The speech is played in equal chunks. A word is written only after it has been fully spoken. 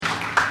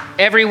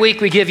Every week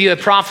we give you a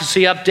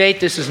prophecy update.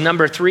 This is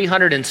number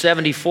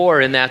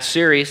 374 in that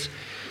series.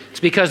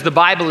 It's because the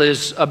Bible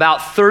is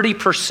about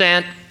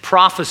 30%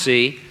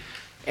 prophecy,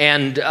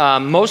 and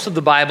most of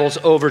the Bible's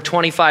over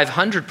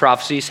 2,500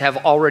 prophecies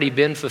have already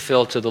been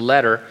fulfilled to the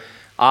letter.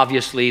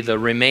 Obviously, the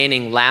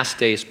remaining last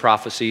days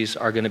prophecies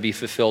are going to be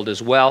fulfilled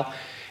as well.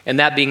 And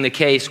that being the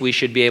case, we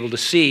should be able to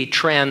see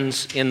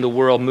trends in the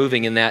world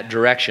moving in that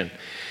direction.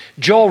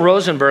 Joel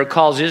Rosenberg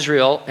calls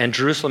Israel, and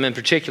Jerusalem in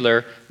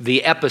particular,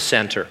 the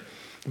epicenter.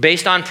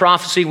 Based on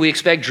prophecy, we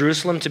expect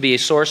Jerusalem to be a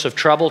source of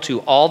trouble to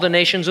all the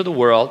nations of the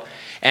world,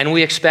 and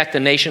we expect the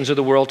nations of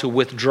the world to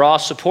withdraw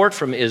support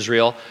from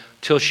Israel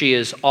till she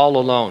is all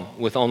alone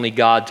with only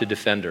God to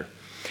defend her.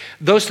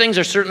 Those things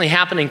are certainly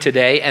happening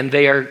today, and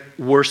they are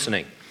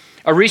worsening.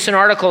 A recent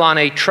article on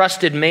a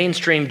trusted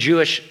mainstream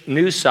Jewish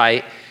news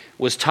site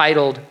was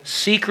titled,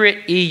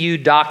 "Secret EU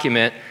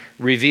Document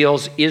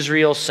Reveals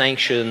Israel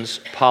Sanctions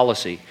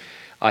Policy."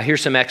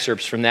 Here's some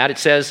excerpts from that. It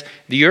says,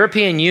 the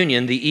European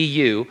Union, the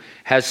EU,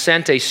 has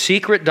sent a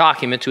secret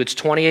document to its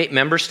 28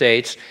 member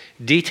states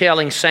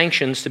detailing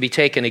sanctions to be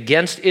taken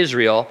against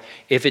Israel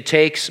if it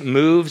takes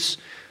moves.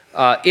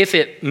 The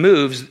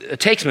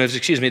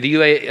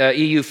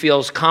EU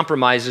feels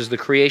compromises the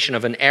creation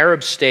of an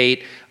Arab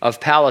state of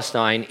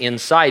Palestine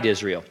inside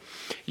Israel.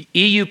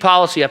 EU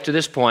policy up to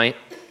this point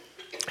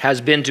has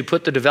been to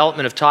put the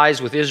development of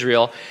ties with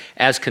Israel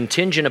as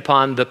contingent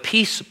upon the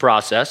peace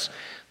process.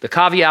 The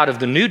caveat of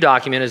the new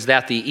document is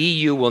that the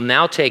EU will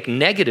now take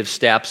negative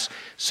steps,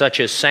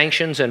 such as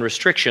sanctions and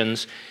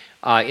restrictions,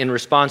 in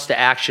response to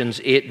actions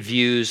it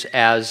views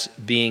as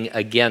being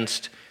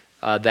against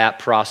that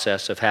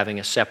process of having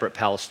a separate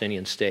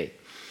Palestinian state.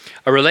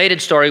 A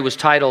related story was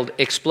titled,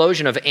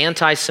 "Explosion of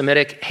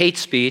Anti-Semitic Hate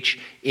Speech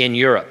in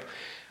Europe."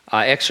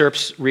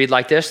 Excerpts read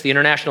like this: the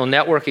International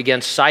Network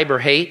Against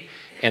Cyber Hate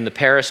and the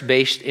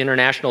Paris-based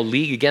International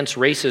League Against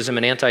Racism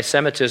and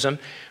Anti-Semitism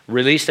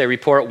released a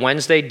report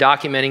Wednesday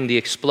documenting the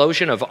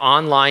explosion of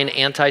online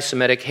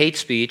anti-Semitic hate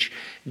speech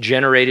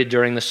generated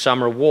during the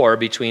summer war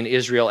between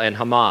Israel and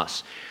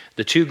Hamas.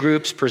 The two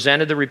groups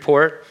presented the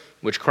report,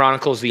 which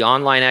chronicles the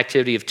online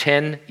activity of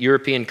 10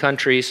 European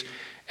countries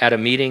at a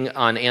meeting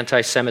on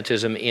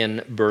anti-Semitism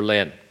in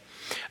Berlin.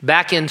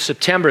 Back in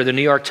September, the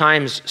New York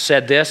Times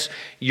said this: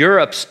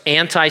 Europe's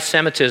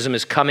anti-Semitism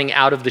is coming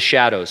out of the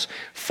shadows.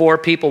 4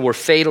 people were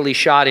fatally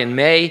shot in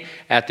May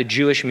at the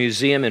Jewish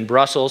Museum in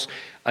Brussels.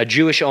 A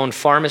Jewish-owned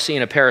pharmacy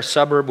in a Paris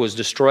suburb was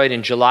destroyed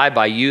in July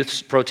by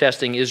youths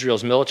protesting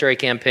Israel's military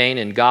campaign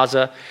in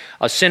Gaza.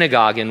 A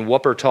synagogue in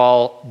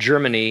Wuppertal,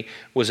 Germany,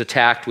 was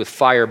attacked with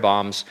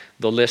firebombs.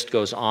 The list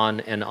goes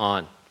on and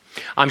on.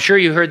 I'm sure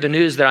you heard the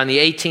news that on the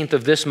 18th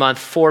of this month,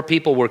 4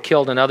 people were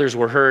killed and others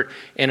were hurt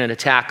in an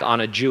attack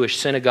on a Jewish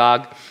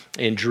synagogue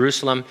in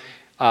Jerusalem.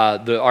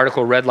 The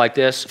article read like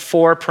this: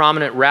 4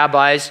 prominent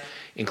rabbis,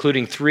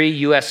 including 3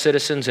 U.S.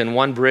 citizens and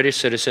 1 British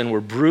citizen, were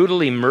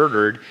brutally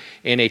murdered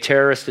in a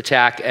terrorist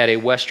attack at a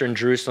Western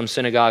Jerusalem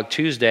synagogue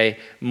Tuesday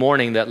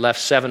morning that left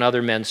 7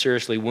 other men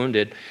seriously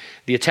wounded.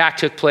 The attack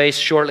took place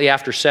shortly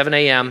after 7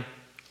 a.m.,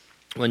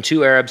 when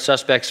 2 Arab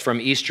suspects from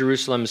East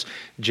Jerusalem's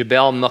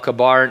Jebel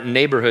Mukabar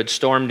neighborhood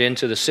stormed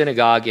into the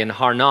synagogue in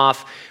Har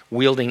Nof,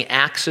 wielding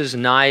axes,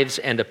 knives,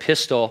 and a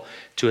pistol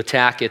to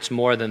attack its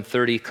more than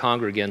 30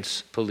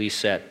 congregants, police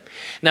said.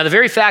 Now, the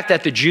very fact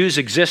that the Jews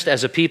exist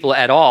as a people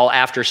at all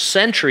after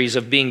centuries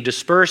of being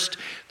dispersed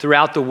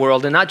throughout the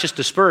world, and not just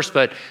dispersed,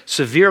 but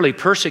severely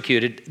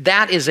persecuted,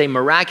 that is a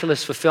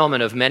miraculous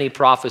fulfillment of many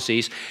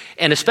prophecies,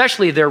 and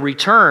especially their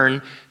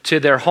return to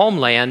their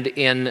homeland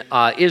in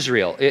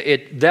Israel.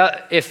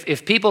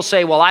 If people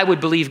say, well, I would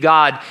believe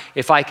God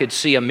if I could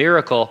see a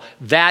miracle,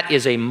 that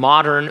is a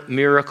modern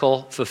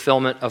miracle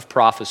fulfillment of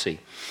prophecy.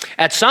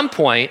 At some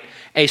point,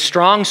 a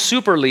strong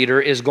super leader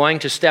is going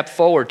to step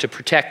forward to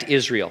protect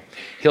Israel.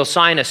 He'll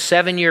sign a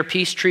 7-year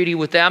peace treaty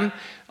with them,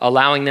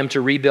 allowing them to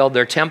rebuild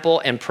their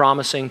temple and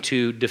promising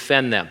to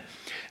defend them.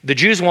 The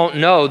Jews won't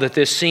know that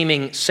this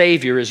seeming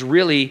savior is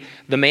really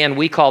the man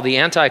we call the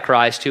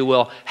Antichrist, who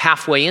will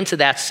halfway into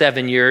that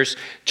 7 years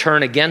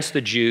turn against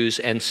the Jews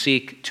and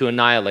seek to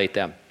annihilate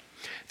them.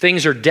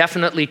 Things are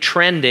definitely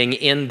trending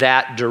in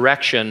that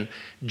direction,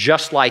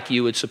 just like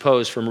you would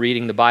suppose from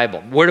reading the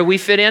Bible. Where do we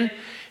fit in?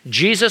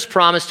 Jesus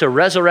promised to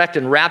resurrect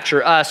and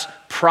rapture us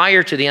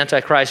prior to the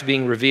Antichrist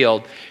being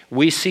revealed.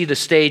 We see the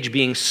stage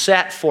being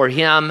set for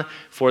him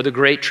for the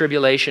Great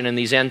Tribulation and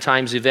these end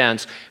times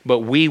events, but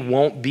we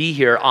won't be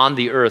here on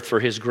the earth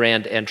for his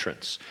grand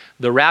entrance.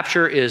 The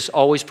rapture is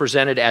always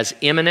presented as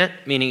imminent,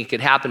 meaning it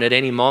could happen at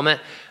any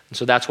moment. And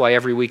so that's why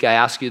every week I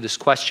ask you this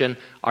question: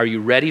 are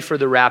you ready for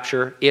the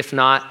rapture? If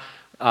not,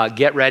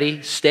 get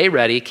ready, stay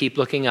ready, keep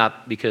looking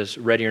up, because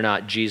ready or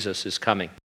not, Jesus is coming.